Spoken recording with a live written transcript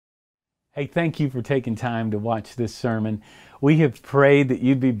Hey, thank you for taking time to watch this sermon. We have prayed that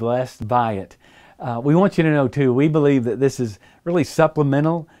you'd be blessed by it. We want you to know too, we believe that this is really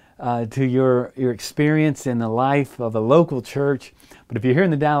supplemental to your experience in the life of a local church. But if you're here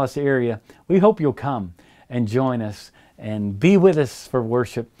in the Dallas area, we hope you'll come and join us and be with us for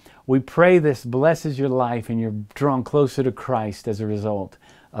worship. We pray this blesses your life and you're drawn closer to Christ as a result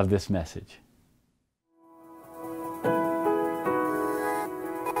of this message.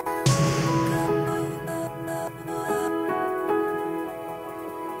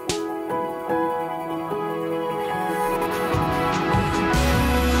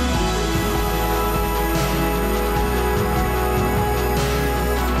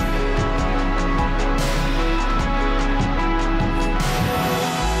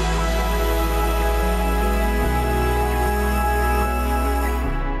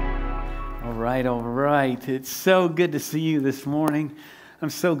 All right. It's so good to see you this morning.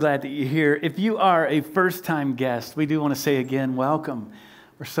 I'm so glad that you're here. If you are a first-time guest, we do want to say again, welcome.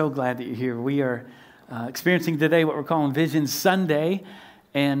 We're so glad that you're here. We are experiencing today what we're calling Vision Sunday,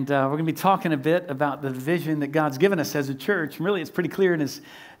 and we're going to be talking a bit about the vision that God's given us as a church. And really, it's pretty clear in His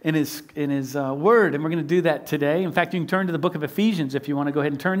Word, and we're going to do that today. In fact, you can turn to the book of Ephesians if you want to go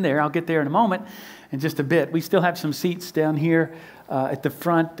ahead and turn there. I'll get there in a moment, in just a bit. We still have some seats down here at the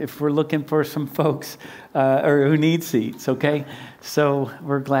front if we're looking for some folks or who need seats, okay? So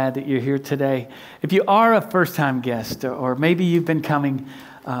we're glad that you're here today. If you are a first-time guest or maybe you've been coming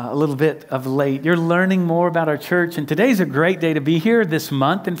a little bit of late, you're learning more about our church, and today's a great day to be here. This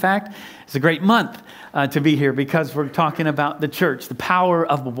month, in fact, is a great month to be here because we're talking about the church, the power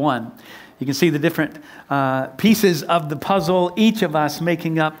of one. You can see the different pieces of the puzzle, each of us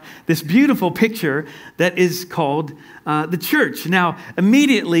making up this beautiful picture that is called the church. Now,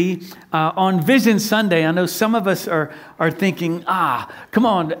 immediately on Vision Sunday, I know some of us are thinking, come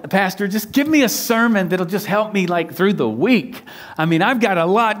on, Pastor, just give me a sermon that'll just help me like through the week. I mean, I've got a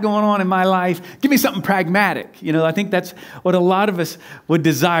lot going on in my life. Give me something pragmatic. You know, I think that's what a lot of us would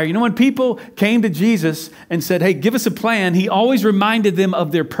desire. You know, when people came to Jesus and said, hey, give us a plan, He always reminded them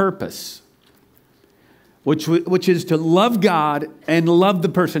of their purpose. Which is to love God and love the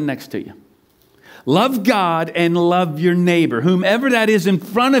person next to you. Love God and love your neighbor, whomever that is in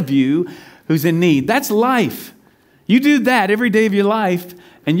front of you who's in need. That's life. You do that every day of your life,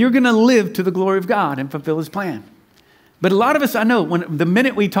 and you're going to live to the glory of God and fulfill His plan. But a lot of us, I know, when the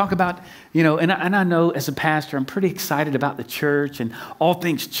minute we talk about, you know, and I know as a pastor, I'm pretty excited about the church and all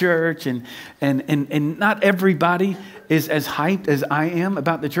things church, and not everybody is as hyped as I am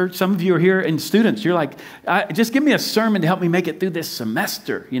about the church. Some of you are here and students, you're like, just give me a sermon to help me make it through this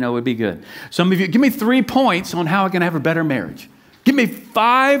semester, you know, would be good. Some of you, give me 3 points on how I can have a better marriage. Give me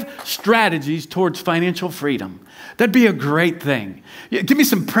 5 strategies towards financial freedom. That'd be a great thing. Give me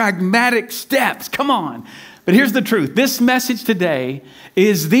some pragmatic steps. Come on. But here's the truth. This message today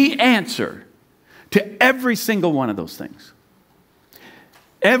is the answer to every single one of those things.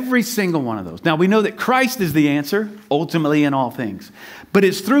 Every single one of those. Now, we know that Christ is the answer, ultimately in all things. But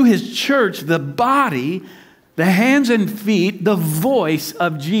it's through His church, the body, the hands and feet, the voice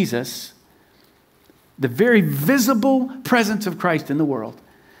of Jesus, the very visible presence of Christ in the world,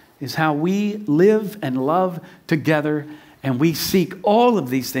 is how we live and love together. And we seek all of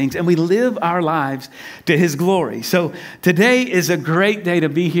these things, and we live our lives to His glory. So today is a great day to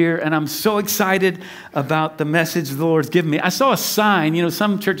be here, and I'm so excited about the message the Lord's given me. I saw a sign. You know,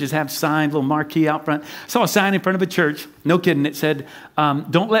 some churches have signs, little marquee out front. I saw a sign in front of a church. No kidding. It said,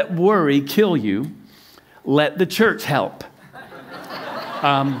 don't let worry kill you. Let the church help.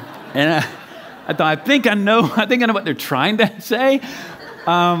 And I thought, I think I know what they're trying to say.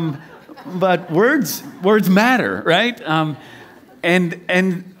 But words matter, right?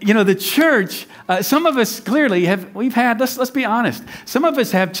 And you know, the church, some of us clearly let's be honest, some of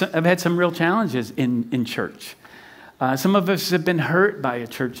us have had some real challenges in church. Some of us have been hurt by a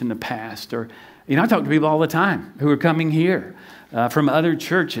church in the past, or, you know, I talk to people all the time who are coming here from other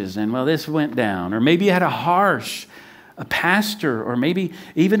churches, and well, this went down, or maybe you had a pastor, or maybe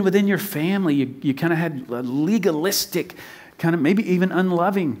even within your family, you kind of had a legalistic, kind of maybe even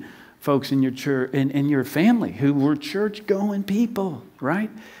unloving folks in your church, in your family who were church-going people,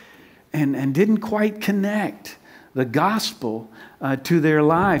 right? And didn't quite connect the gospel to their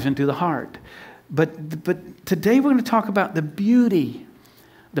lives and to the heart. But today we're going to talk about the beauty,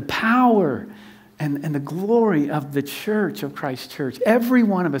 the power, and the glory of the church, of Christ's church. Every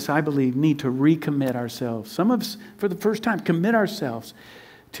one of us, I believe, need to recommit ourselves. Some of us, for the first time, commit ourselves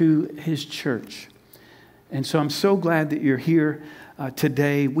to His church. And so I'm so glad that you're here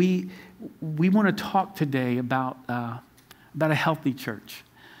today. We want to talk today about a healthy church.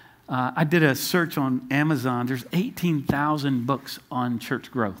 I did a search on Amazon. There's 18,000 books on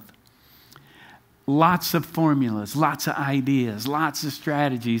church growth. Lots of formulas, lots of ideas, lots of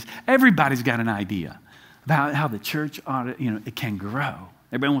strategies. Everybody's got an idea about how the church ought to, it can grow.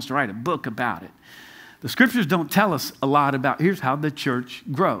 Everybody wants to write a book about it. The scriptures don't tell us a lot about, here's how the church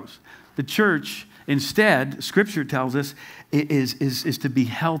grows. The church, instead, scripture tells us, is to be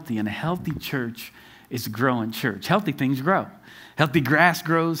healthy, and a healthy church is a growing church. Healthy things grow. Healthy grass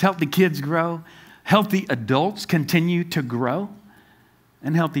grows, healthy kids grow, healthy adults continue to grow,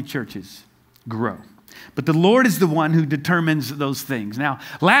 and healthy churches grow. But the Lord is the one who determines those things. Now,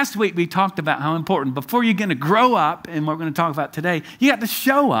 last week we talked about how important, before you're going to grow up, and what we're going to talk about today, you got to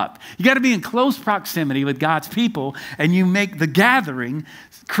show up. You got to be in close proximity with God's people, and you make the gathering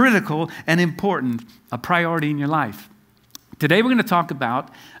critical and important, a priority in your life. Today we're going to talk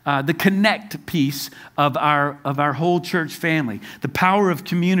about the connect piece of our whole church family, the power of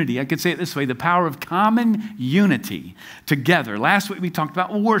community. I could say it this way, the power of common unity together. Last week we talked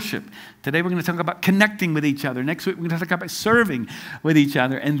about worship. Today we're going to talk about connecting with each other. Next week we're going to talk about serving with each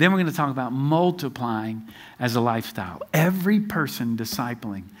other. And then we're going to talk about multiplying as a lifestyle. Every person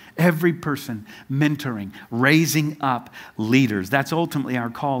discipling, every person mentoring, raising up leaders. That's ultimately our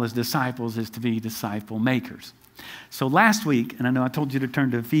call as disciples, is to be disciple makers. So last week, and I know I told you to turn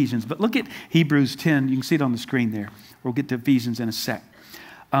to Ephesians, but look at Hebrews 10. You can see it on the screen there. We'll get to Ephesians in a sec.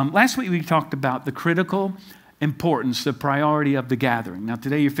 Last week we talked about the critical importance, the priority of the gathering. Now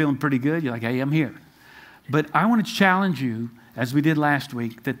today you're feeling pretty good. You're like, hey, I'm here. But I want to challenge you, as we did last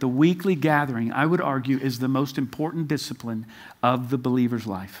week, that the weekly gathering, I would argue, is the most important discipline of the believer's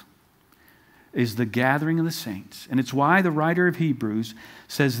life. Is the gathering of the saints. And it's why the writer of Hebrews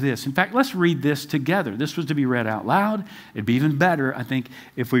says this. In fact, let's read this together. This was to be read out loud. It'd be even better, I think,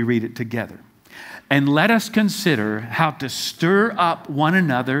 if we read it together. And let us consider how to stir up one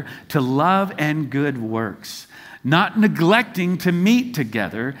another to love and good works, not neglecting to meet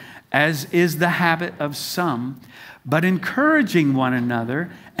together, as is the habit of some, but encouraging one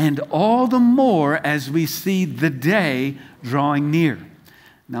another, and all the more as we see the day drawing near.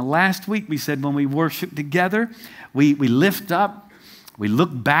 Now, last week we said when we worship together, we lift up, we look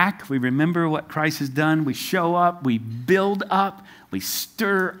back, we remember what Christ has done, we show up, we build up, we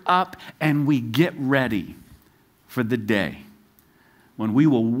stir up, and we get ready for the day when we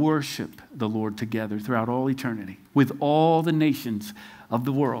will worship the Lord together throughout all eternity with all the nations of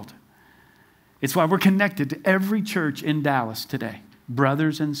the world. It's why we're connected to every church in Dallas today.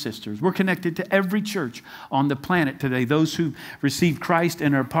 Brothers and sisters. We're connected to every church on the planet today. Those who received Christ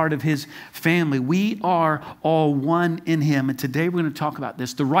and are part of His family. We are all one in Him. And today we're going to talk about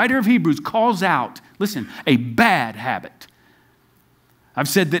this. The writer of Hebrews calls out, listen, a bad habit. I've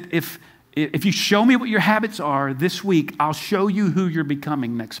said that if you show me what your habits are this week, I'll show you who you're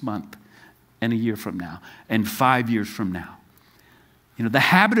becoming next month and a year from now and 5 years from now. The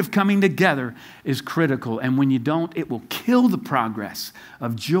habit of coming together is critical, and when you don't, it will kill the progress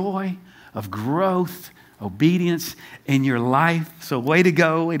of joy, of growth, obedience in your life. So way to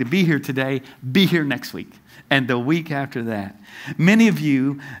go, way to be here today, be here next week, and the week after that. Many of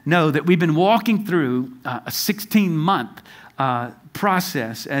you know that we've been walking through a 16-month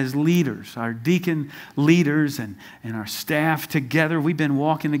process as leaders, our deacon leaders and our staff together. We've been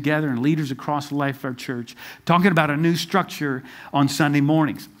walking together, and leaders across the life of our church, talking about a new structure on Sunday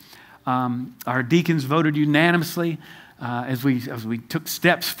mornings. Our deacons voted unanimously as we took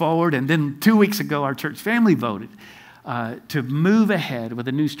steps forward, and then 2 weeks ago our church family voted to move ahead with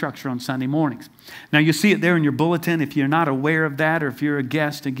a new structure on Sunday mornings. Now, you'll see it there in your bulletin if you're not aware of that, or if you're a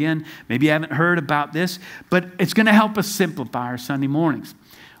guest, again, maybe you haven't heard about this, but it's going to help us simplify our Sunday mornings.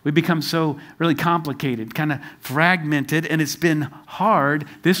 We've become so really complicated, kind of fragmented, and it's been hard.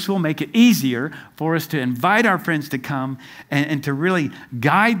 This will make it easier for us to invite our friends to come and to really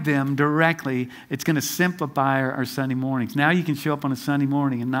guide them directly. It's going to simplify our Sunday mornings. Now you can show up on a Sunday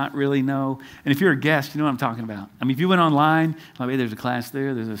morning and not really know. And if you're a guest, you know what I'm talking about. I mean, if you went online, like, hey, there's a class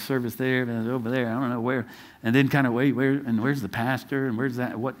there, there's a service there, there's over there, I don't know where. And then kind of, wait, where's the pastor, and where's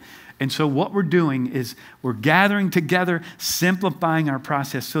that, what? And so what we're doing is we're gathering together, simplifying our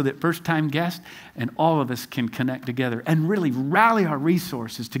process so that first-time guests and all of us can connect together and really rally our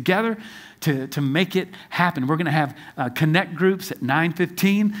resources together to make it happen. We're going to have connect groups at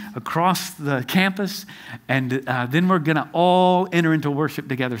 9:15 across the campus, and then we're going to all enter into worship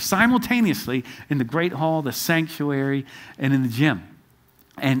together simultaneously in the Great Hall, the sanctuary, and in the gym,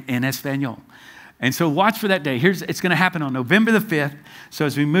 and in Espanol. And so watch for that day. It's going to happen on November the 5th. So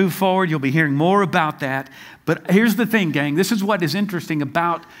as we move forward, you'll be hearing more about that. But here's the thing, gang. This is what is interesting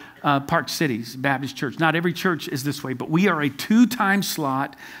about Park Cities Baptist Church. Not every church is this way, but we are a 2-time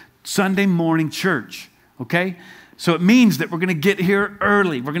slot, Sunday morning church, okay? So it means that we're going to get here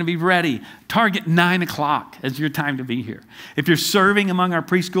early. We're going to be ready. Target 9 o'clock as your time to be here. If you're serving among our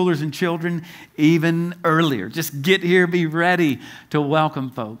preschoolers and children, even earlier. Just get here, be ready to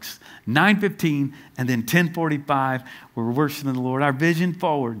welcome folks. 9:15 and then 10:45, we're worshiping the Lord. Our vision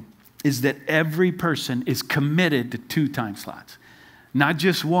forward is that every person is committed to 2 time slots, not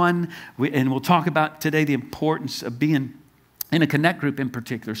just one. And we'll talk about today the importance of being in a connect group in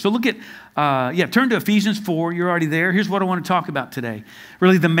particular. So look at, turn to Ephesians 4. You're already there. Here's what I want to talk about today.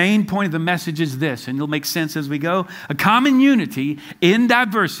 Really, the main point of the message is this, and it'll make sense as we go. A common unity in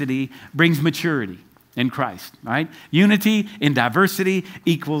diversity brings maturity in Christ, right? Unity in diversity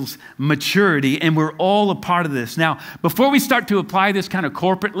equals maturity, and we're all a part of this. Now, before we start to apply this kind of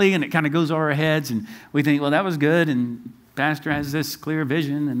corporately, and it kind of goes over our heads, and we think, well, that was good, and Pastor has this clear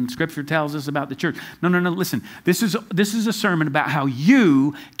vision and Scripture tells us about the church. No, listen. This is a sermon about how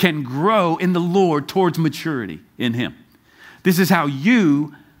you can grow in the Lord towards maturity in Him. This is how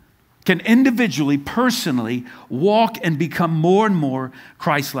you can individually, personally walk and become more and more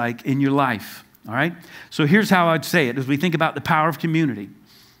Christ-like in your life. All right? So here's how I'd say it as we think about the power of community.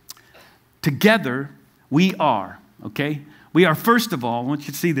 Together, we are, okay? We are, first of all, I want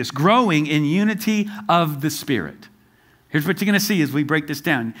you to see this, growing in unity of the Spirit. Here's what you're going to see as we break this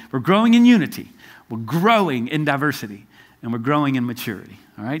down. We're growing in unity. We're growing in diversity. And we're growing in maturity.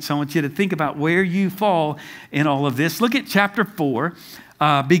 All right? So I want you to think about where you fall in all of this. Look at chapter 4,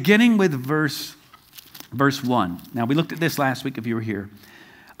 beginning with verse 1. Now, we looked at this last week if you were here.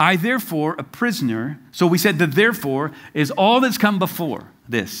 I, therefore, a prisoner. So we said the therefore is all that's come before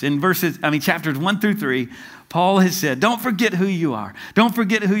this. In chapters 1 through 3, Paul has said, don't forget who you are. Don't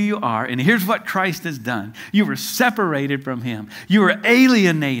forget who you are. And here's what Christ has done. You were separated from Him. You were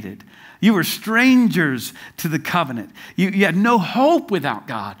alienated. You were strangers to the covenant. You had no hope without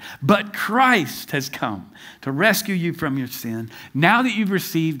God. But Christ has come to rescue you from your sin. Now that you've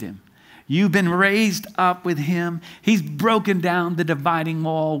received Him, you've been raised up with Him. He's broken down the dividing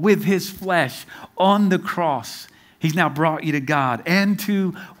wall with His flesh on the cross. He's now brought you to God and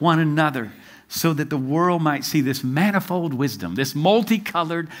to one another so that the world might see this manifold wisdom, this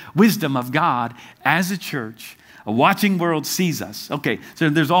multicolored wisdom of God as a church. A watching world sees us. Okay, so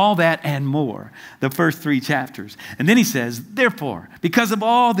there's all that and more, the first 3 chapters. And then he says, therefore, because of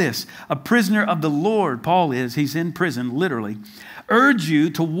all this, a prisoner of the Lord, Paul is, he's in prison, literally, urge you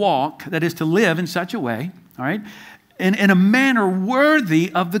to walk, that is to live in such a way, all right, in a manner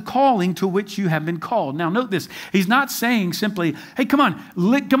worthy of the calling to which you have been called. Now, note this. He's not saying simply, hey, come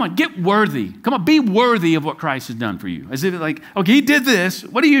on, get worthy. Come on, be worthy of what Christ has done for you. As if like, okay, He did this.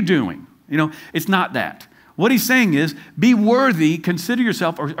 What are you doing? You know, it's not that. What he's saying is, be worthy, consider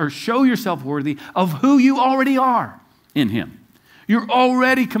yourself or show yourself worthy of who you already are in Him. You're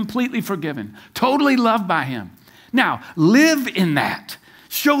already completely forgiven, totally loved by Him. Now, live in that.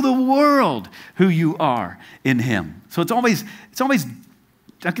 Show the world who you are in Him. So it's always,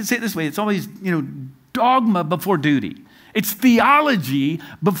 I can say it this way, it's always, dogma before duty. It's theology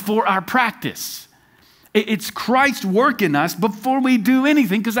before our practice. It's Christ's work in us before we do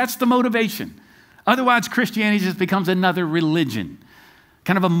anything, because that's the motivation. Otherwise, Christianity just becomes another religion,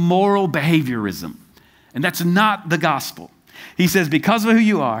 kind of a moral behaviorism. And that's not the gospel. He says, because of who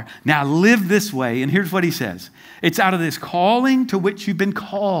you are, now live this way. And here's what he says. It's out of this calling to which you've been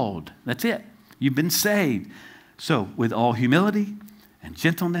called. That's it. You've been saved. So with all humility and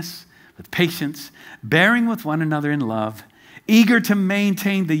gentleness, with patience, bearing with one another in love, eager to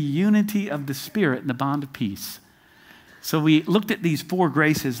maintain the unity of the Spirit in the bond of peace. So we looked at these 4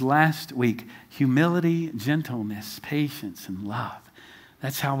 graces last week. Humility, gentleness, patience, and love.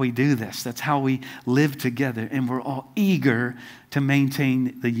 That's how we do this. That's how we live together. And we're all eager to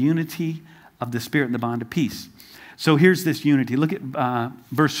maintain the unity of the Spirit and the bond of peace. So here's this unity. Look at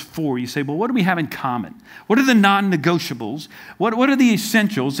verse 4. You say, well, what do we have in common? What are the non-negotiables? What are the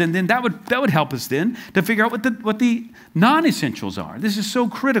essentials? And then that would help us then to figure out what the non-essentials are. This is so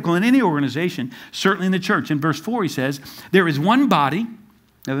critical in any organization, certainly in the church. In verse 4, he says, there is one body.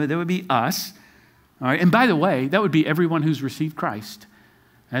 That would be us. All right. And by the way, that would be everyone who's received Christ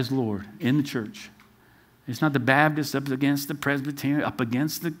as Lord in the church. It's not the Baptists up against the Presbyterian, up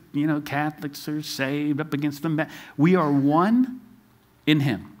against the Catholics who are saved, up against them. We are one in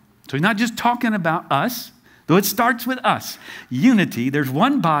Him. So he's not just talking about us, though it starts with us. Unity, there's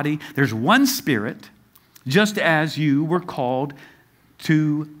one body, there's one Spirit, just as you were called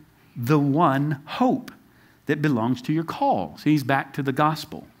to the one hope that belongs to your call. So he's back to the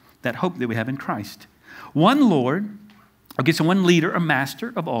gospel, that hope that we have in Christ. One Lord, okay, so one leader, a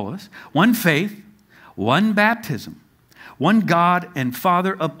master of all of us, one faith, one baptism, One God and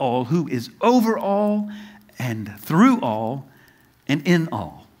Father of all, who is over all and through all and in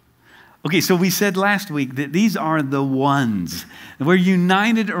all. Okay, so we said last week that these are the ones. We're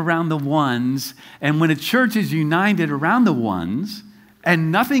united around the ones, and when a church is united around the ones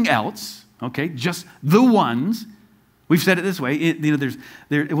and nothing else, okay, just the ones, we've said it this way,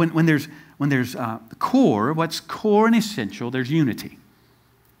 when there's core, what's core and essential, there's unity.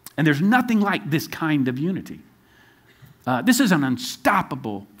 And there's nothing like this kind of unity. This is an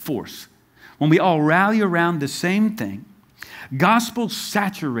unstoppable force. When we all rally around the same thing,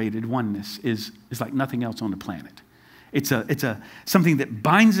 gospel-saturated oneness is like nothing else on the planet. It's something that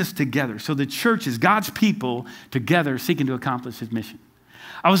binds us together. So the church is God's people together seeking to accomplish his mission.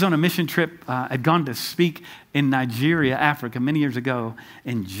 I was on a mission trip. I'd gone to speak in Nigeria, Africa, many years ago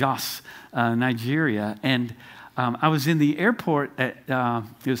in Jos, Nigeria. And I was in the airport at,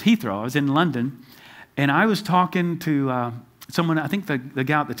 it was Heathrow. I was in London. And I was talking to someone, I think the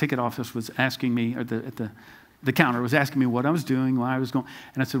guy at the ticket office was asking me, or at the counter was asking me what I was doing, why I was going.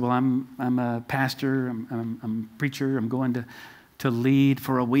 And I said, well, I'm a pastor, I'm a preacher, I'm going to lead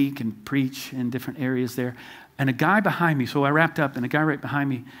for a week and preach in different areas there. And a guy behind me, so I wrapped up, and a guy right behind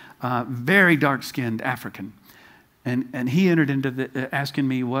me, very dark-skinned African. And he entered into asking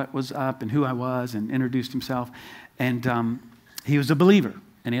me what was up and who I was and introduced himself. And he was a believer.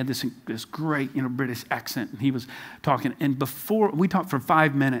 And he had this great, British accent. And he was talking. And before, we talked for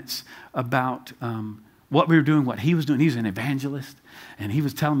 5 minutes about what we were doing, what he was doing. He's an evangelist. And he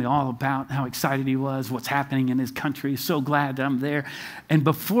was telling me all about how excited he was, what's happening in his country. He's so glad that I'm there. And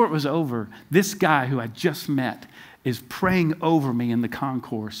before it was over, this guy who I just met is praying over me in the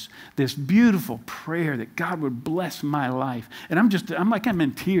concourse, this beautiful prayer that God would bless my life. And I'm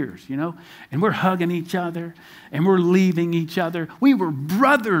in tears, and we're hugging each other and we're leaving each other. We were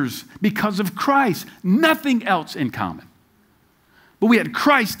brothers because of Christ, nothing else in common. But we had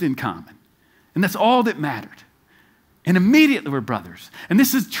Christ in common, and that's all that mattered. And immediately we're brothers. And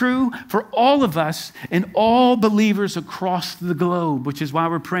this is true for all of us and all believers across the globe, which is why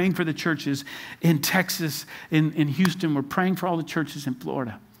we're praying for the churches in Texas, in Houston. We're praying for all the churches in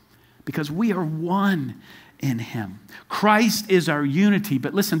Florida because we are one in him. Christ is our unity.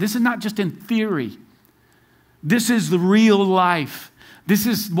 But listen, this is not just in theory. This is the real life. This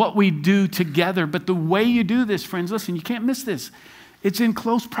is what we do together. But the way you do this, friends, listen, you can't miss this. It's in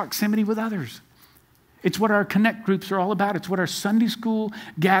close proximity with others. It's what our connect groups are all about. It's what our Sunday school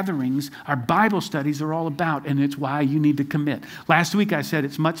gatherings, our Bible studies are all about, and it's why you need to commit. Last week I said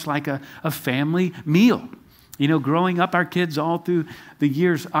it's much like a family meal. Growing up, our kids all through the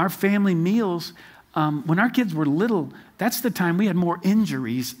years, our family meals, when our kids were little, that's the time we had more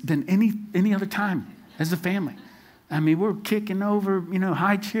injuries than any other time as a family. We're kicking over,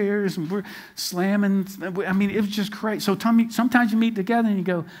 high chairs, and we're slamming. It was just great. So sometimes you meet together and you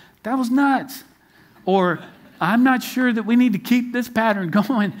go, that was nuts. Or, I'm not sure that we need to keep this pattern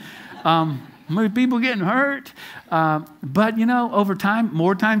going. People getting hurt. But, over time,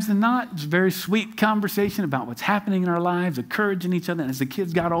 more times than not, it's a very sweet conversation about what's happening in our lives, encouraging each other. And as the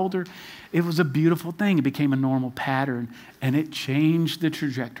kids got older, it was a beautiful thing. It became a normal pattern, and it changed the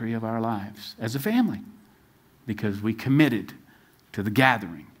trajectory of our lives as a family because we committed to the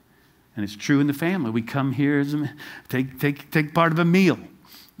gathering. And it's true in the family. We come here, take part of a meal.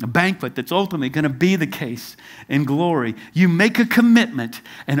 A banquet that's ultimately going to be the case in glory. You make a commitment,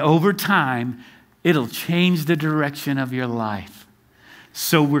 and over time, it'll change the direction of your life.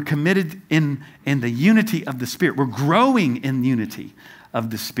 So we're committed in the unity of the Spirit. We're growing in unity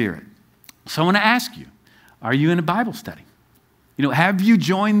of the Spirit. So I want to ask you, are you in a Bible study? Have you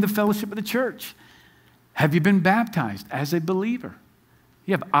joined the fellowship of the church? Have you been baptized as a believer?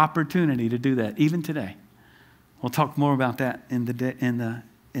 You have opportunity to do that even today. We'll talk more about that in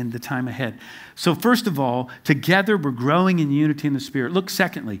the time ahead. So first of all, together we're growing in unity in the Spirit. Look,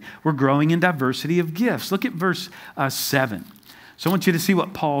 secondly, we're growing in diversity of gifts. Look at verse 7. So I want you to see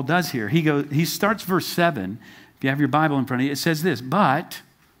what Paul does here. He starts verse 7. If you have your Bible in front of you, it says this, but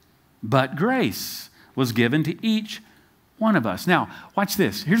grace was given to each one of us. Now, watch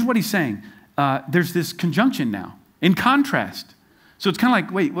this. Here's what he's saying. There's this conjunction now, in contrast. So it's kind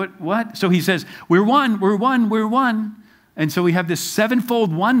of like, wait, what? So he says, we're one. And so we have this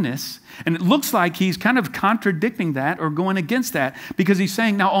sevenfold oneness, and it looks like he's kind of contradicting that or going against that because he's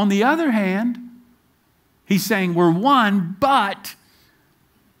saying, now on the other hand, he's saying we're one, but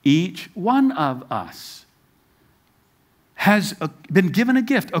each one of us has been given a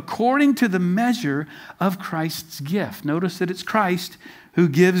gift according to the measure of Christ's gift. Notice that it's Christ who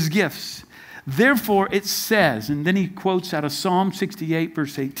gives gifts. Therefore, it says, and then he quotes out of Psalm 68,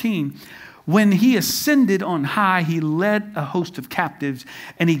 verse 18, When he ascended on high, he led a host of captives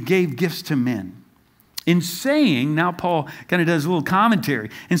and he gave gifts to men. In saying, now Paul kind of does a little commentary,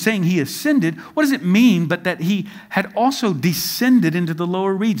 in saying he ascended, what does it mean but that he had also descended into the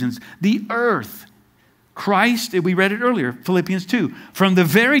lower regions, the earth? Christ, we read it earlier, Philippians 2, from the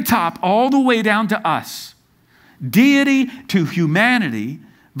very top all the way down to us. Deity to humanity.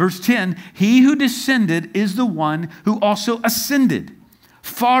 Verse 10, he who descended is the one who also ascended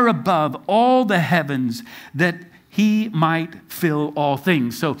far above all the heavens that he might fill all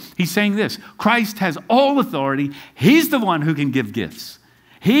things. So he's saying this, Christ has all authority. He's the one who can give gifts.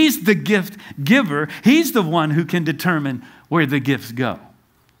 He's the gift giver. He's the one who can determine where the gifts go.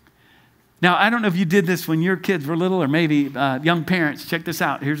 Now, I don't know if you did this when your kids were little, or maybe young parents, check this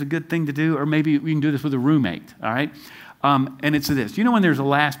out. Here's a good thing to do, or maybe we can do this with a roommate, all right? And it's this. You know when there's a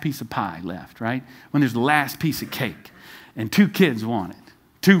last piece of pie left, right? When there's the last piece of cake, and 2 kids want it.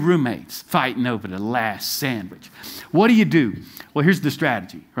 2 roommates fighting over the last sandwich. What do you do? Well, here's the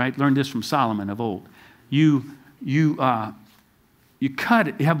strategy, right? Learned this from Solomon of old. You cut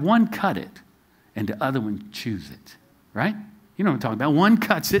it. You have one cut it, and the other one chews it, right? You know what I'm talking about. One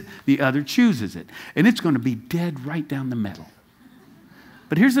cuts it, the other chooses it. And it's going to be dead right down the middle.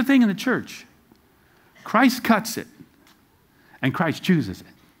 But here's the thing in the church. Christ cuts it, and Christ chooses it.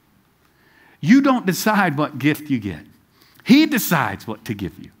 You don't decide what gift you get. He decides what to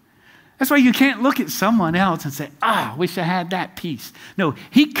give you. That's why you can't look at someone else and say, I wish I had that piece. No,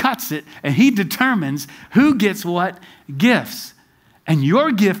 he cuts it and he determines who gets what gifts. And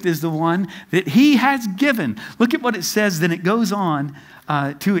your gift is the one that he has given. Look at what it says. Then it goes on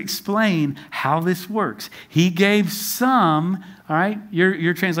to explain how this works. He gave some, all right,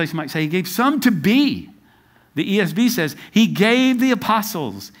 your translation might say he gave some to be. The ESV says he gave the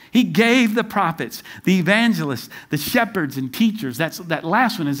apostles, he gave the prophets, the evangelists, the shepherds and teachers. That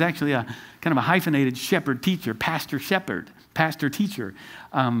last one is actually a kind of a hyphenated shepherd teacher, pastor shepherd, pastor teacher.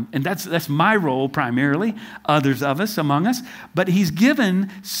 And that's my role primarily, others of us among us. But he's given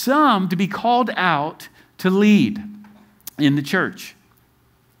some to be called out to lead in the church.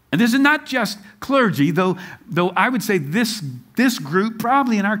 And this is not just clergy, though I would say this group,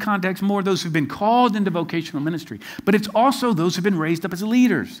 probably in our context, more those who've been called into vocational ministry, but it's also those who've been raised up as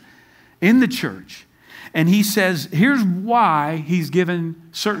leaders in the church. And he says, here's why he's given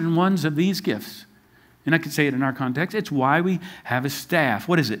certain ones of these gifts. And I could say it in our context. It's why we have a staff.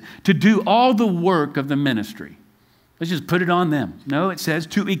 What is it? To do all the work of the ministry. Let's just put it on them. No, it says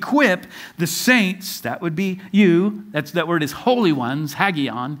to equip the saints, that would be you, that word is holy ones,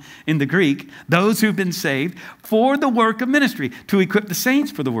 hagion in the Greek, those who've been saved, for the work of ministry, to equip the saints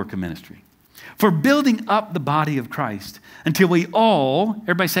for the work of ministry, for building up the body of Christ until we all,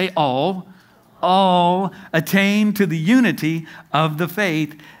 everybody say all attain to the unity of the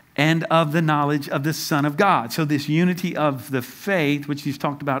faith and of the knowledge of the Son of God. So this unity of the faith, which he's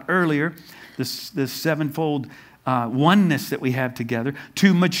talked about earlier, this sevenfold oneness that we have together,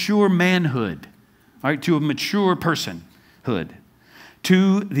 to mature manhood, all right, to a mature personhood,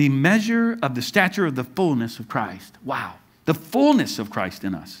 to the measure of the stature of the fullness of Christ. Wow, the fullness of Christ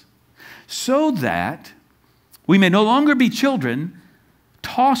in us, so that we may no longer be children,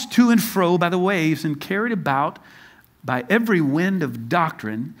 tossed to and fro by the waves and carried about by every wind of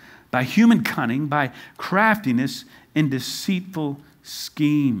doctrine, by human cunning, by craftiness and deceitful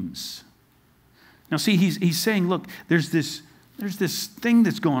schemes. Now, see, he's saying, look, there's this thing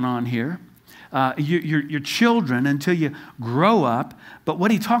that's going on here. You're children until you grow up. But what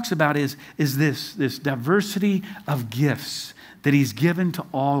he talks about is this diversity of gifts that he's given to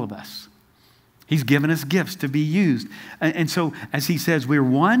all of us. He's given us gifts to be used. And so, as he says, we're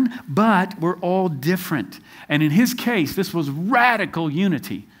one, but we're all different. And in his case, this was radical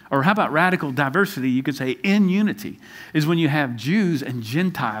unity. Or how about radical diversity? You could say in unity is when you have Jews and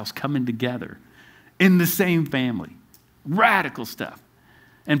Gentiles coming together in the same family. Radical stuff.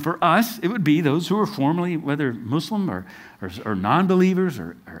 And for us, it would be those who are formerly, whether Muslim or non-believers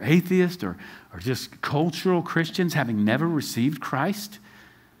or atheists or just cultural Christians having never received Christ.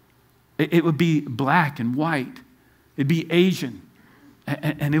 It would be black and white. It'd be Asian.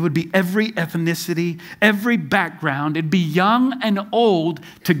 And it would be every ethnicity, every background. It'd be young and old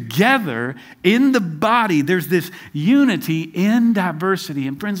together in the body. There's this unity in diversity.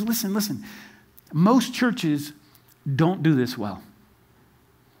 And friends, listen. Most churches don't do this well.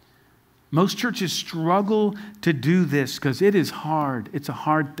 Most churches struggle to do this because it is hard. It's a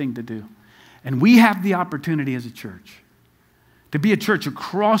hard thing to do. And we have the opportunity as a church to be a church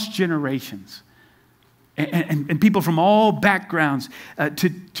across generations and people from all backgrounds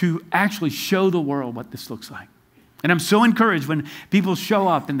to actually show the world what this looks like. And I'm so encouraged when people show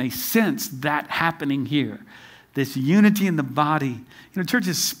up and they sense that happening here. This unity in the body. Church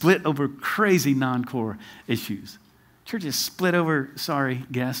is split over crazy non-core issues. Church is split over, sorry,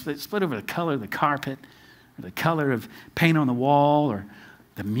 guests, but split over the color of the carpet, or the color of paint on the wall, or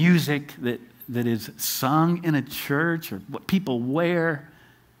the music that is sung in a church, or what people wear.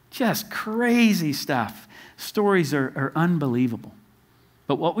 Just crazy stuff. Stories are unbelievable.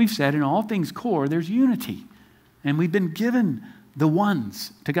 But what we've said, in all things core, there's unity. And we've been given the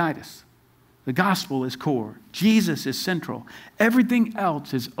ones to guide us. The gospel is core. Jesus is central. Everything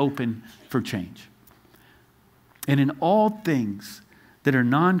else is open for change. And in all things that are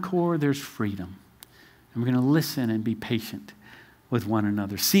non-core, there's freedom. And we're going to listen and be patient with one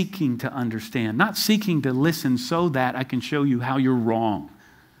another, seeking to understand, not seeking to listen so that I can show you how you're wrong,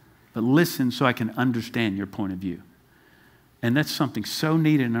 but listen so I can understand your point of view. And that's something so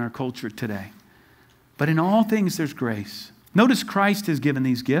needed in our culture today. But in all things, there's grace. Notice Christ has given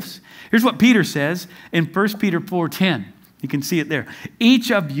these gifts. Here's what Peter says in 1 Peter 4:10. You can see it there.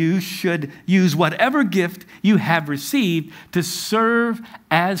 Each of you should use whatever gift you have received to serve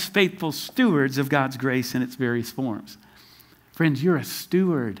as faithful stewards of God's grace in its various forms. Friends, you're a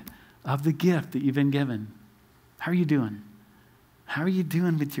steward of the gift that you've been given. How are you doing? How are you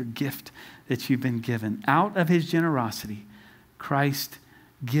doing with your gift that you've been given? Out of his generosity, Christ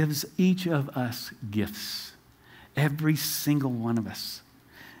gives each of us gifts. Every single one of us.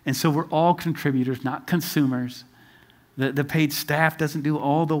 And so we're all contributors, not consumers. The paid staff doesn't do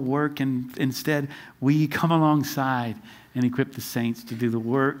all the work, and instead we come alongside and equip the saints to do the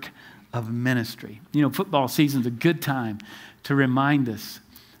work of ministry. Football season's a good time to remind us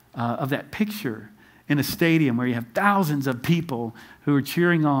of that picture in a stadium where you have thousands of people who are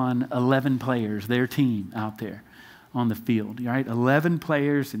cheering on 11 players, their team out there on the field, right? 11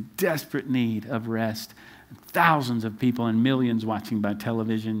 players in desperate need of rest, thousands of people and millions watching by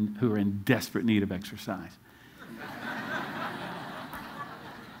television who are in desperate need of exercise.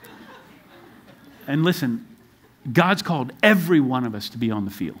 And listen, God's called every one of us to be on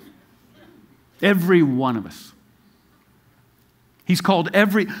the field. Every one of us. He's called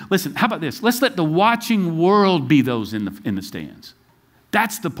listen, how about this? Let's let the watching world be those in the stands.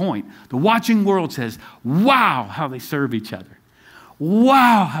 That's the point. The watching world says, wow, how they serve each other.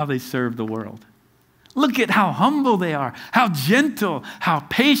 Wow, how they serve the world. Look at how humble they are, how gentle, how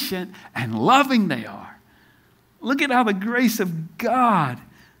patient and loving they are. Look at how the grace of God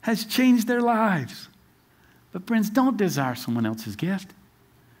has changed their lives. But friends, don't desire someone else's gift.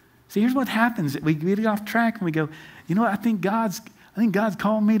 See, here's what happens. We get off track and we go, I think God's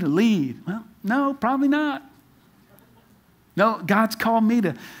called me to lead. Well, no, probably not. No, God's called me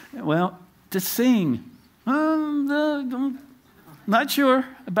to sing. Not sure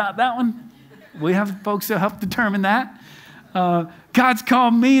about that one. We have folks that help determine that. God's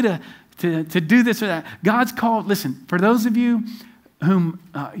called me to do this or that. God's called, listen, for those of you whom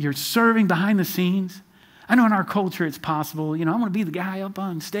you're serving behind the scenes, I know in our culture it's possible, I want to be the guy up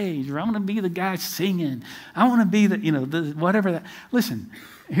on stage, or I want to be the guy singing. I want to be the whatever that. Listen,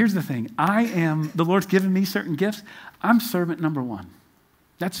 here's the thing. The Lord's given me certain gifts. I'm servant number one.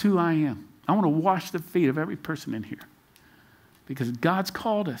 That's who I am. I want to wash the feet of every person in here because God's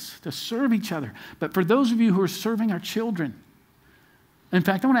called us to serve each other. But for those of you who are serving our children, in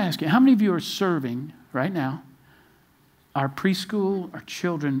fact, I want to ask you, how many of you are serving right now our preschool, our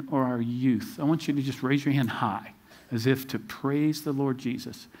children, or our youth? I want you to just raise your hand high as if to praise the Lord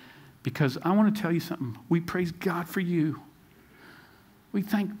Jesus. Because I want to tell you something. We praise God for you. We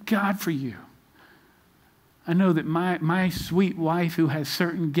thank God for you. I know that my sweet wife who has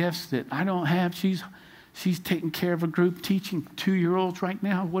certain gifts that I don't have, she's taking care of a group teaching 2-year-olds right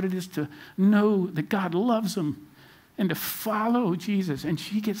now what it is to know that God loves them and to follow Jesus. And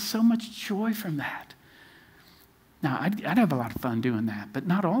she gets so much joy from that. Now, I'd have a lot of fun doing that, but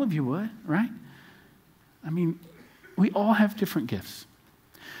not all of you would, right? I mean, we all have different gifts.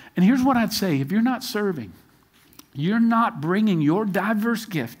 And here's what I'd say. If you're not serving, you're not bringing your diverse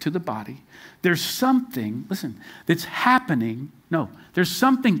gift to the body. There's something, listen, that's happening. No, there's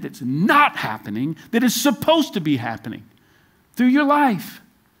something that's not happening that is supposed to be happening through your life.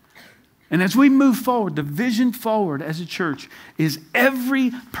 And as we move forward, the vision forward as a church is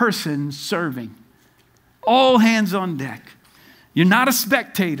every person serving. All hands on deck. You're not a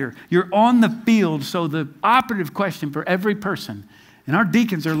spectator. You're on the field. So the operative question for every person, and our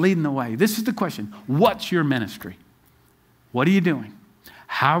deacons are leading the way. This is the question. What's your ministry? What are you doing?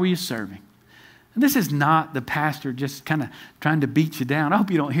 How are you serving? And this is not the pastor just kind of trying to beat you down. I hope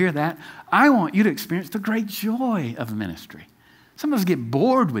you don't hear that. I want you to experience the great joy of ministry. Some of us get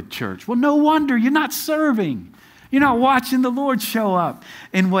bored with church. Well, no wonder you're not serving. You're not watching the Lord show up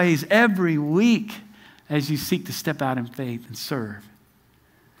in ways every week as you seek to step out in faith and serve.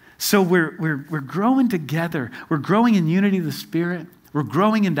 So we're growing together. We're growing in unity of the Spirit. We're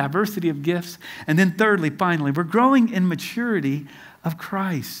growing in diversity of gifts. And then thirdly, finally, we're growing in maturity of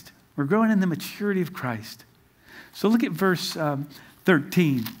Christ. We're growing in the maturity of Christ. So look at verse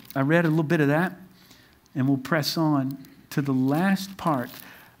 13. I read a little bit of that, and we'll press on to the last part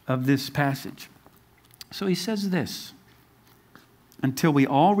of this passage. So he says this, until we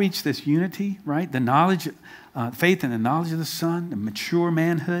all reach this unity, right? The knowledge, faith and the knowledge of the Son, the mature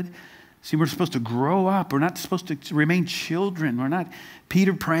manhood. See, we're supposed to grow up. We're not supposed to remain children. We're not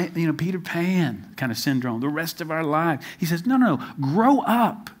Peter Pan kind of syndrome the rest of our lives. He says, no, grow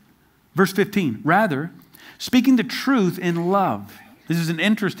up. Verse 15, rather, speaking the truth in love. This is an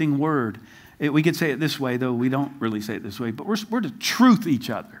interesting word. We could say it this way, though we don't really say it this way, but we're to truth each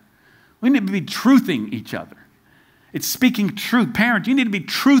other. We need to be truthing each other. It's speaking truth. Parents, you need to be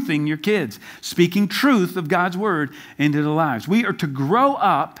truthing your kids, speaking truth of God's word into their lives. We are to grow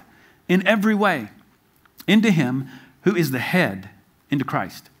up in every way into Him who is the head, into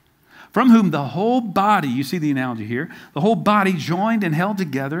Christ, from whom the whole body, you see the analogy here, the whole body joined and held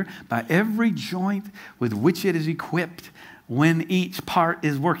together by every joint with which it is equipped, when each part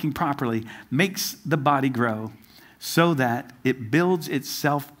is working properly, makes the body grow so that it builds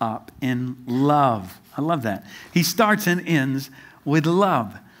itself up in love. I love that. He starts and ends with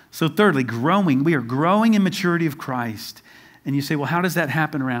love. So thirdly, growing. We are growing in maturity of Christ. And you say, well, how does that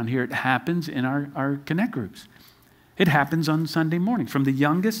happen around here? It happens in our connect groups. It happens on Sunday morning. From the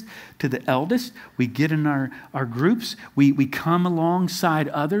youngest to the eldest, we get in our groups. We come alongside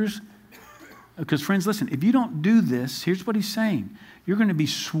others. Because friends, listen, if you don't do this, here's what he's saying. You're going to be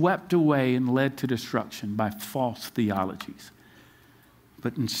swept away and led to destruction by false theologies.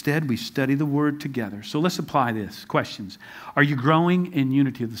 But instead, we study the Word together. So let's apply this. Questions. Are you growing in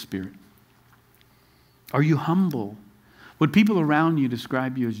unity of the Spirit? Are you humble? Would people around you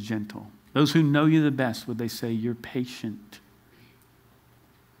describe you as gentle? Those who know you the best, would they say you're patient?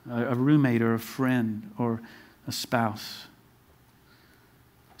 A roommate or a friend or a spouse?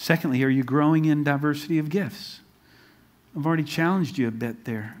 Secondly, are you growing in diversity of gifts? I've already challenged you a bit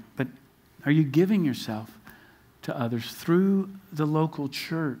there, but are you giving yourself to others through the local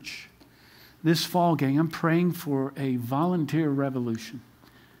church? This fall, gang, I'm praying for a volunteer revolution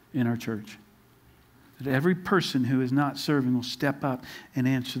in our church. That every person who is not serving will step up and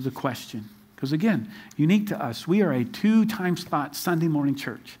answer the question. Because again, unique to us, we are a 2-time spot Sunday morning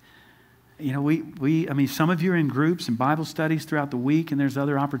church. You know, some of you are in groups and Bible studies throughout the week, and there's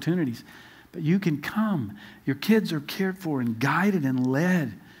other opportunities. But you can come. Your kids are cared for and guided and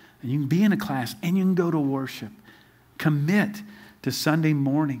led. And you can be in a class and you can go to worship. Commit to Sunday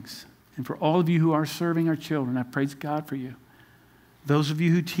mornings. And for all of you who are serving our children, I praise God for you. Those of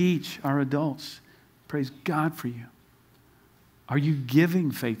you who teach our adults, praise God for you. Are you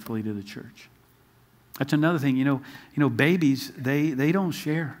giving faithfully to the church? That's another thing. You know, babies, they don't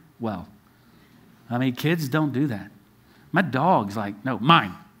share well. I mean, kids don't do that. My dog's like, no,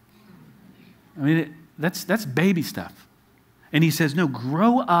 mine. I mean, that's baby stuff. And he says, no,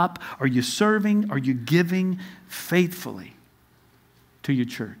 grow up. Are you serving? Are you giving faithfully to your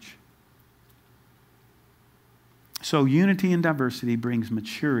church? So unity and diversity brings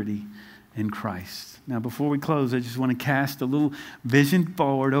maturity in Christ. Now, before we close, I just want to cast a little vision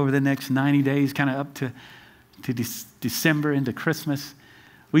forward over the next 90 days, kind of up to December into Christmas.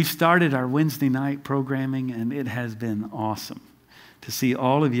 We've started our Wednesday night programming, and it has been awesome to see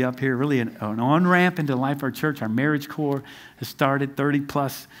all of you up here. Really an on-ramp into the life of our church. Our marriage corps has started.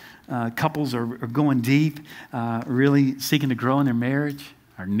 30-plus couples are going deep, really seeking to grow in their marriage.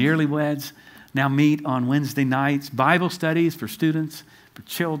 Our nearlyweds now meet on Wednesday nights. Bible studies for students, for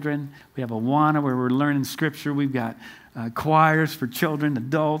children. We have Awana where we're learning Scripture. We've got choirs for children,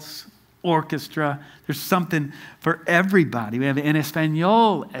 adults, orchestra. There's something for everybody. We have En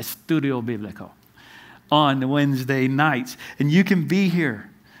Español Estudio Bíblico on Wednesday nights. And you can be here.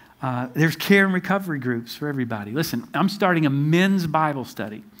 There's care and recovery groups for everybody. Listen, I'm starting a men's Bible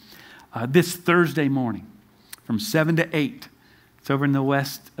study this Thursday morning from 7 to 8. It's over in the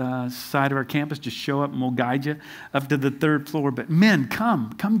west side of our campus. Just show up and we'll guide you up to the 3rd floor. But men,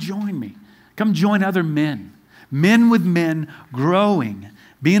 come join me. Come join other men. Men with men growing,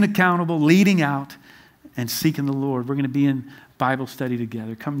 being accountable, leading out, and seeking the Lord. We're going to be in Bible study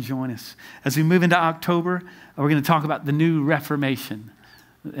together. Come join us. As we move into October, we're going to talk about the new Reformation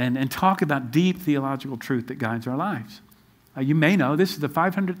and talk about deep theological truth that guides our lives. You may know this is the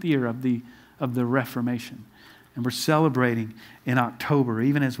 500th year of the Reformation. And we're celebrating in October,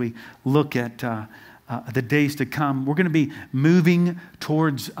 even as we look at the days to come. We're going to be moving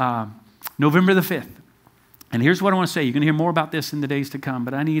towards November the 5th. And here's what I want to say. You're going to hear more about this in the days to come,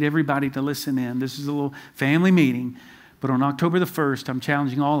 but I need everybody to listen in. This is a little family meeting, but on October the 1st, I'm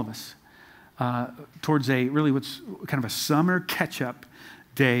challenging all of us towards what's kind of a summer catch-up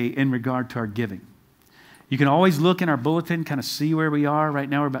day in regard to our giving. You can always look in our bulletin, kind of see where we are. Right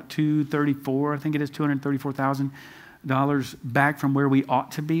now we're about $234,000 back from where we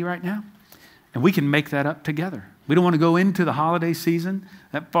ought to be right now. And we can make that up together. We don't want to go into the holiday season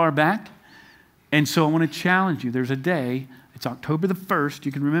that far back. And so I want to challenge you. There's a day, it's October the 1st,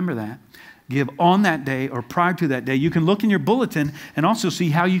 you can remember that. Give on that day or prior to that day. You can look in your bulletin and also see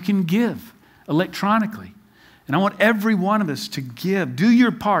how you can give electronically. And I want every one of us to give. Do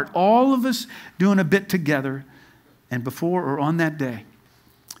your part. All of us doing a bit together. And before or on that day,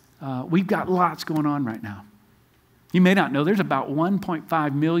 we've got lots going on right now. You may not know there's about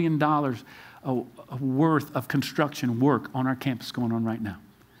 $1.5 million worth of construction work on our campus going on right now.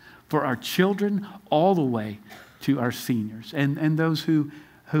 For our children all the way to our seniors and those who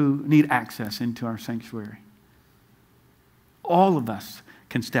need access into our sanctuary. All of us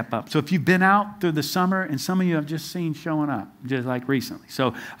can step up. So if you've been out through the summer, and some of you I've just seen showing up, just like recently.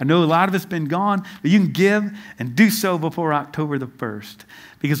 So I know a lot of us been gone, but you can give and do so before October the 1st.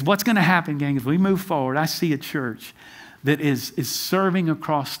 Because what's going to happen, gang, as we move forward, I see a church that is serving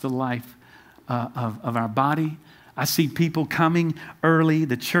across the life of our body. I see people coming early.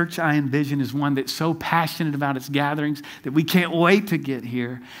 The church I envision is one that's so passionate about its gatherings that we can't wait to get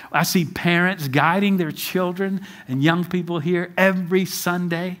here. I see parents guiding their children and young people here every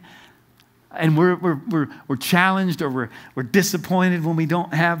Sunday. And we're challenged or we're disappointed when we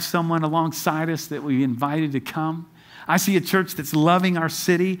don't have someone alongside us that we invited to come. I see a church that's loving our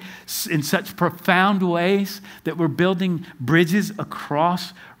city in such profound ways that we're building bridges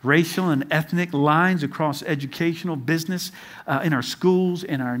across racial and ethnic lines, across educational, business, in our schools,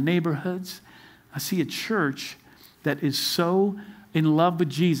 in our neighborhoods. I see a church that is so in love with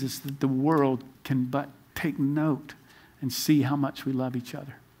Jesus that the world can but take note and see how much we love each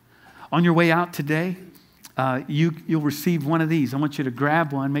other. On your way out today, you'll receive one of these. I want you to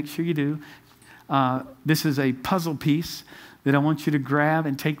grab one. Make sure you do. This is a puzzle piece that I want you to grab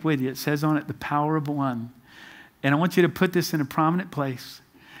and take with you. It says on it, the power of one. And I want you to put this in a prominent place.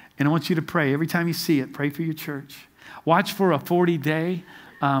 And I want you to pray. Every time you see it, pray for your church. Watch for a 40-day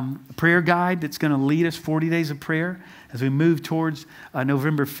prayer guide that's going to lead us 40 days of prayer as we move towards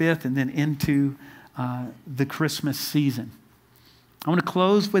November 5th and then into the Christmas season. I want to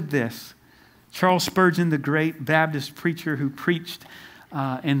close with this. Charles Spurgeon, the great Baptist preacher who preached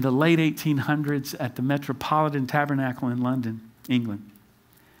in the late 1800s at the Metropolitan Tabernacle in London, England.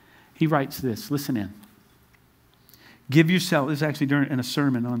 He writes this. Listen in. Give yourself, this is actually in a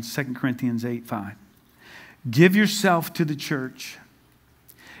sermon on 2 Corinthians 8:5. Give yourself to the church.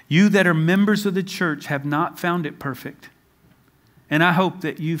 You that are members of the church have not found it perfect. And I hope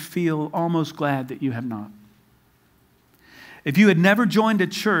that you feel almost glad that you have not. If you had never joined a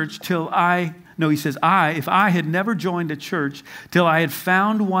church till if I had never joined a church till I had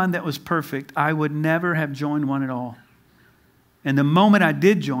found one that was perfect, I would never have joined one at all. And the moment I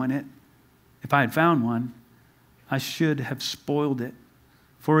did join it, if I had found one, I should have spoiled it,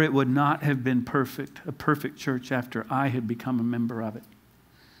 for it would not have been a perfect church after I had become a member of it.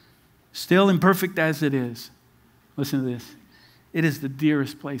 Still imperfect as it is, listen to this, it is the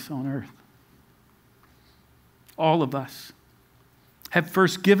dearest place on earth. All of us have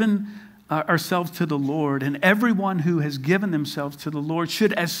first given ourselves to the Lord, and everyone who has given themselves to the Lord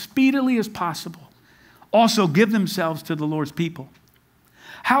should, as speedily as possible, also give themselves to the Lord's people.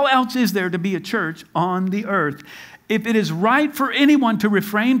 How else is there to be a church on the earth? If it is right for anyone to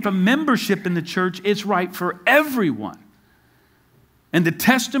refrain from membership in the church, it's right for everyone. And the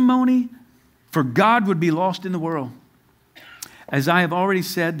testimony for God would be lost in the world. As I have already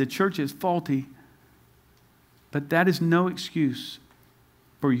said, the church is faulty, but that is no excuse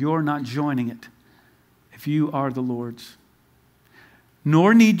for your not joining it if you are the Lord's.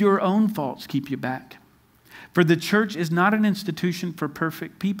 Nor need your own faults keep you back. For the church is not an institution for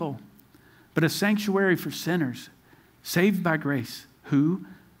perfect people, but a sanctuary for sinners, saved by grace, who,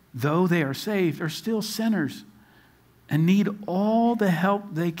 though they are saved, are still sinners and need all the help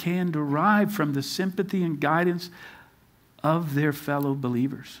they can derive from the sympathy and guidance of their fellow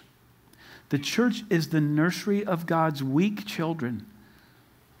believers. The church is the nursery of God's weak children,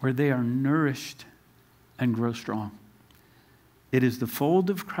 where they are nourished and grow strong. It is the fold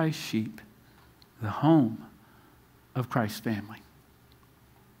of Christ's sheep, the home of Christ's family.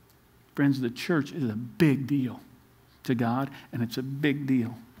 Friends, the church is a big deal to God, and it's a big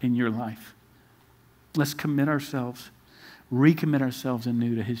deal in your life. Let's commit ourselves, recommit ourselves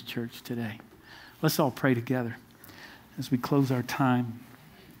anew to his church today. Let's all pray together as we close our time.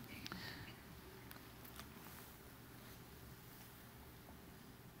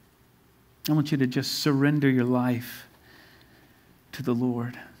 I want you to just surrender your life to the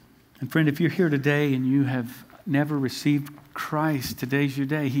Lord. And friend, if you're here today and you have never received Christ, today's your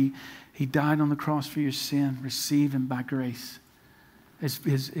day. He died on the cross for your sin. Receive him by grace.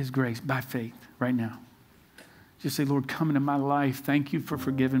 His grace, by faith, right now. Just say, Lord, come into my life. Thank you for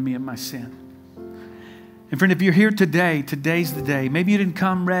forgiving me of my sin. And friend, if you're here today, today's the day. Maybe you didn't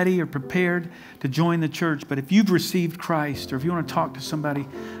come ready or prepared to join the church, but if you've received Christ or if you want to talk to somebody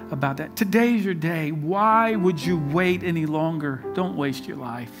about that, today's your day. Why would you wait any longer? Don't waste your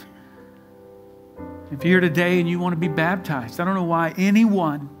life. If you're here today and you want to be baptized, I don't know why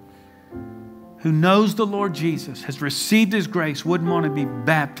anyone who knows the Lord Jesus, has received his grace, wouldn't want to be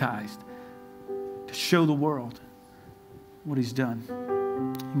baptized to show the world what he's done.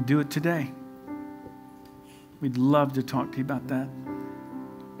 You can do it today. We'd love to talk to you about that.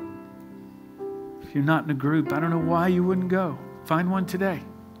 If you're not in a group, I don't know why you wouldn't go. Find one today.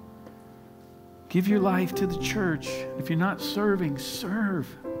 Give your life to the church. If you're not serving, serve.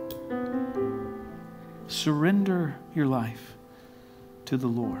 Surrender your life to the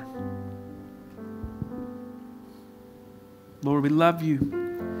Lord. Lord, we love you.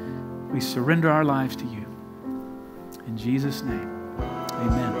 We surrender our lives to you. In Jesus' name,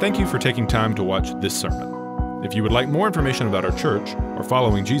 amen. Thank you for taking time to watch this sermon. If you would like more information about our church or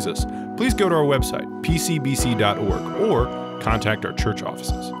following Jesus, please go to our website, pcbc.org, or contact our church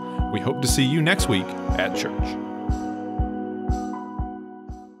offices. We hope to see you next week at church.